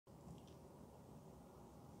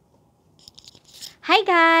Hi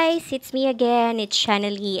guys, it's me again. It's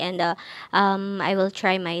Channelie, and I will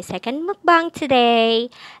try my second mukbang today.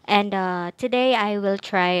 And today I will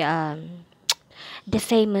try the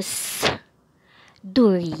famous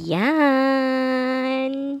durian.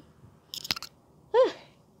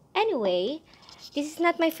 Anyway, this is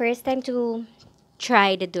not my first time to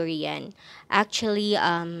try the durian. Actually,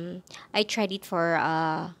 I tried it for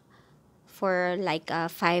like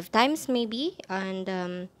 5 times maybe, and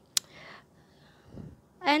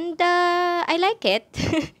I like it.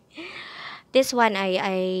 This one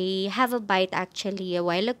I have a bite actually a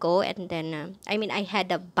while ago, and then I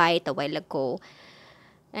had a bite a while ago,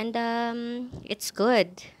 and it's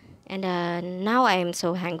good. And now I'm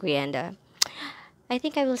so hungry, and I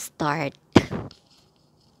think I will start.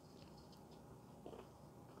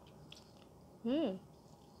 Mm,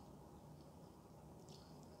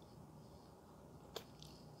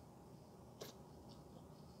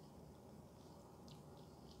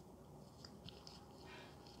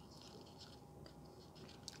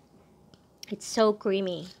 it's so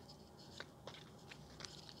creamy.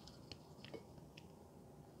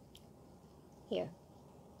 Here,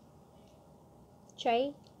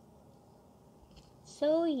 try.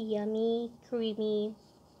 So yummy, creamy.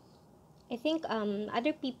 I think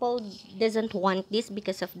other people doesn't want this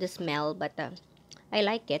because of the smell, but I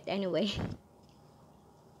like it anyway.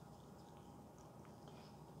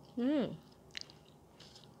 Mm.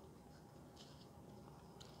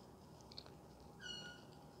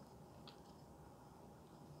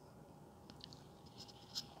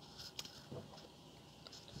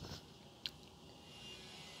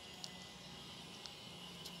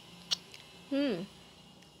 Mm.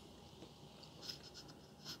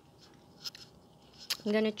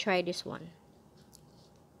 I'm gonna try this one.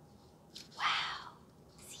 Wow,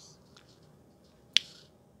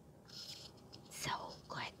 so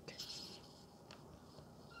good.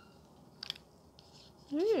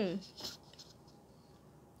 Mm.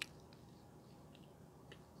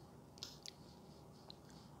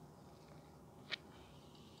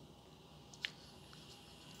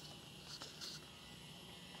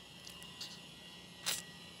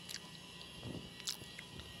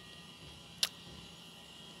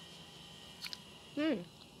 Mm.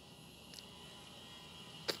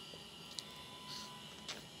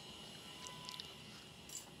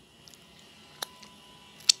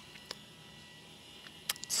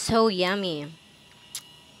 So yummy.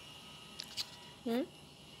 Mm.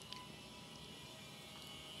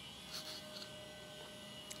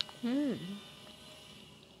 Mm.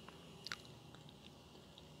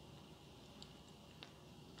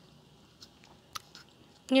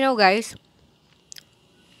 You know, guys,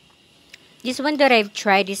 this one that I've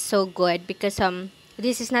tried is so good because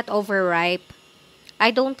this is not overripe.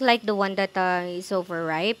 I don't like the one that is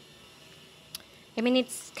overripe.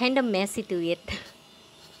 It's kind of messy to eat.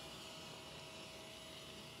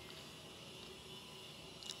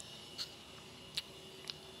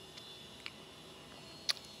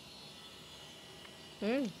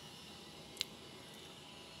 Mm.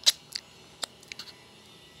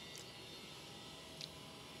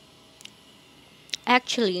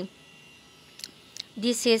 Actually,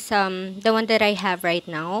 this is the one that I have right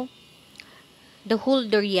now. The whole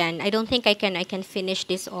durian. I don't think I can finish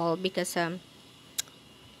this all because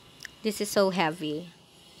this is so heavy.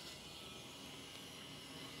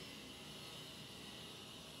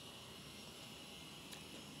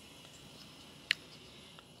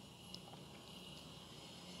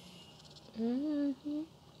 Mhm.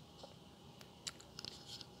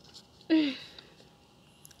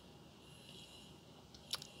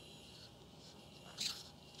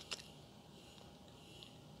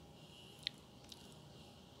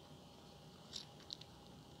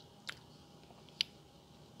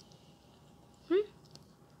 Hmm.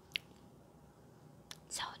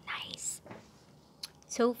 So nice.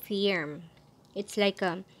 So firm. It's like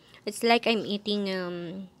I'm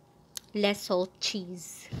eating less salt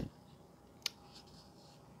cheese.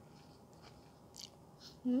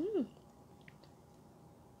 Mm.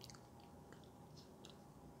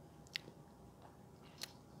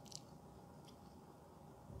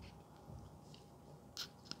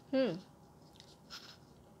 Hmm.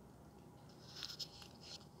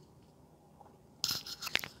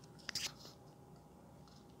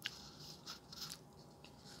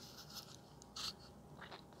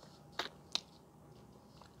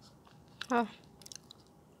 Oh,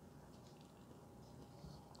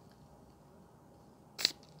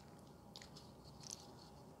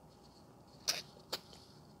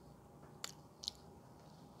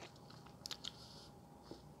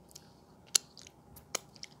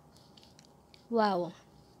 wow.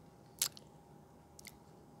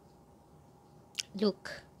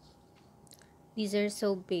 Look, these are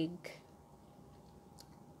so big.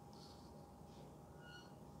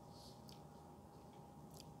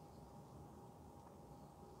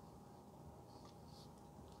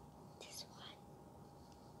 This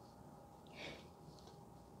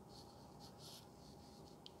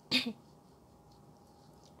one.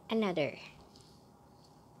 Another.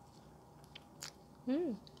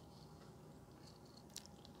 Mm.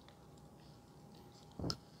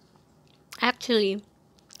 Actually,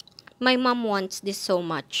 my mom wants this so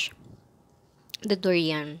much. The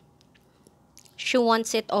durian. She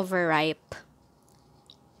wants it overripe.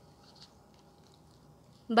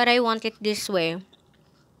 But I want it this way.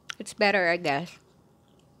 It's better, I guess.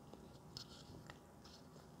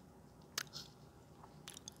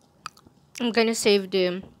 I'm gonna save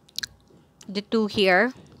the two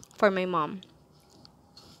here for my mom.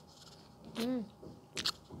 Mm.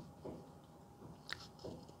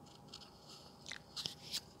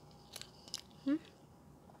 Mm.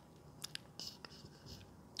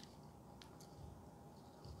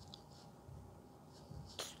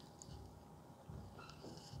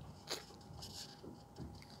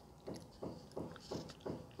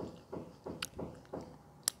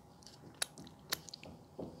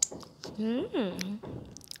 Mm.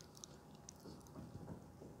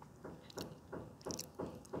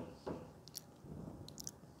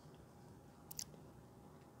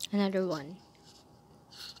 Another one.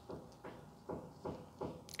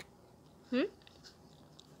 Hmm?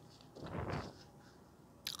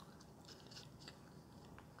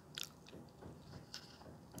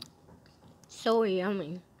 So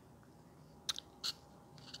yummy.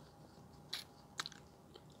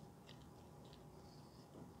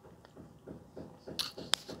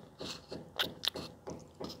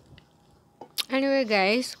 Anyway,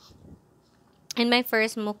 guys, in my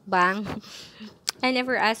first mukbang, I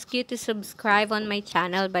never asked you to subscribe on my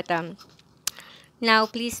channel, but now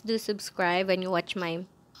please do subscribe when you watch my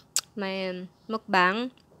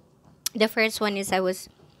mukbang. The first one is I was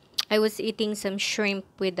eating some shrimp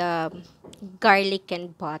with garlic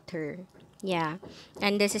and butter. Yeah,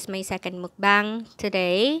 and this is my second mukbang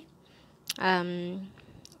today. And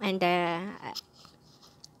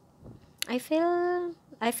I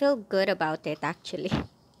feel good about it actually.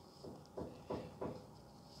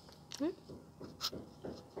 Hmm?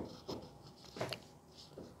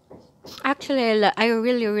 Actually, I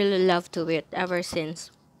really really love to eat ever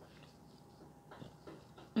since.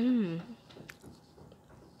 Mm.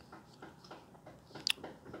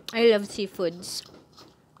 I love seafoods.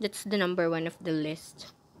 That's the number one of the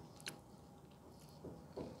list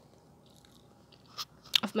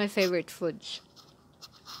of my favorite foods.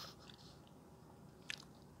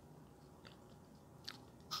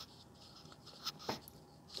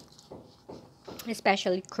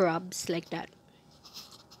 Especially crabs like that.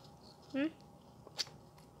 Hmm?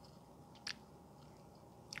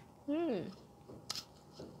 Hmm.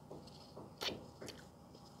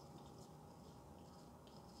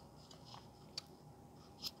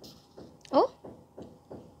 Oh,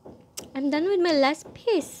 I'm done with my last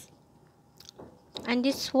piece. And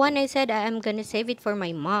this one I said I'm gonna save it for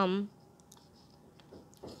my mom.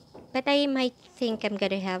 But I might think I'm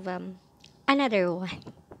gonna have another one.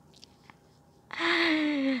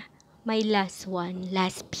 My last one,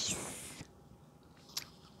 last piece.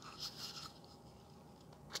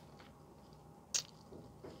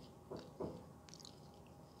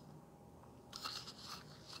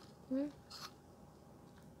 Hmm?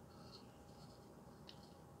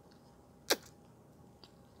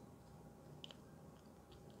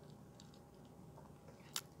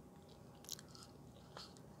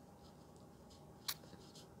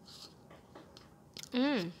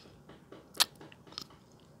 Mm.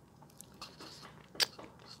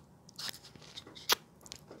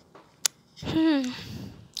 Hmm.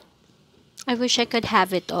 I wish I could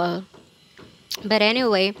have it all. But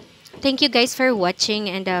anyway, thank you guys for watching,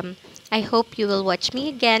 and I hope you will watch me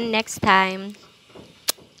again next time.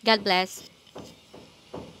 God bless.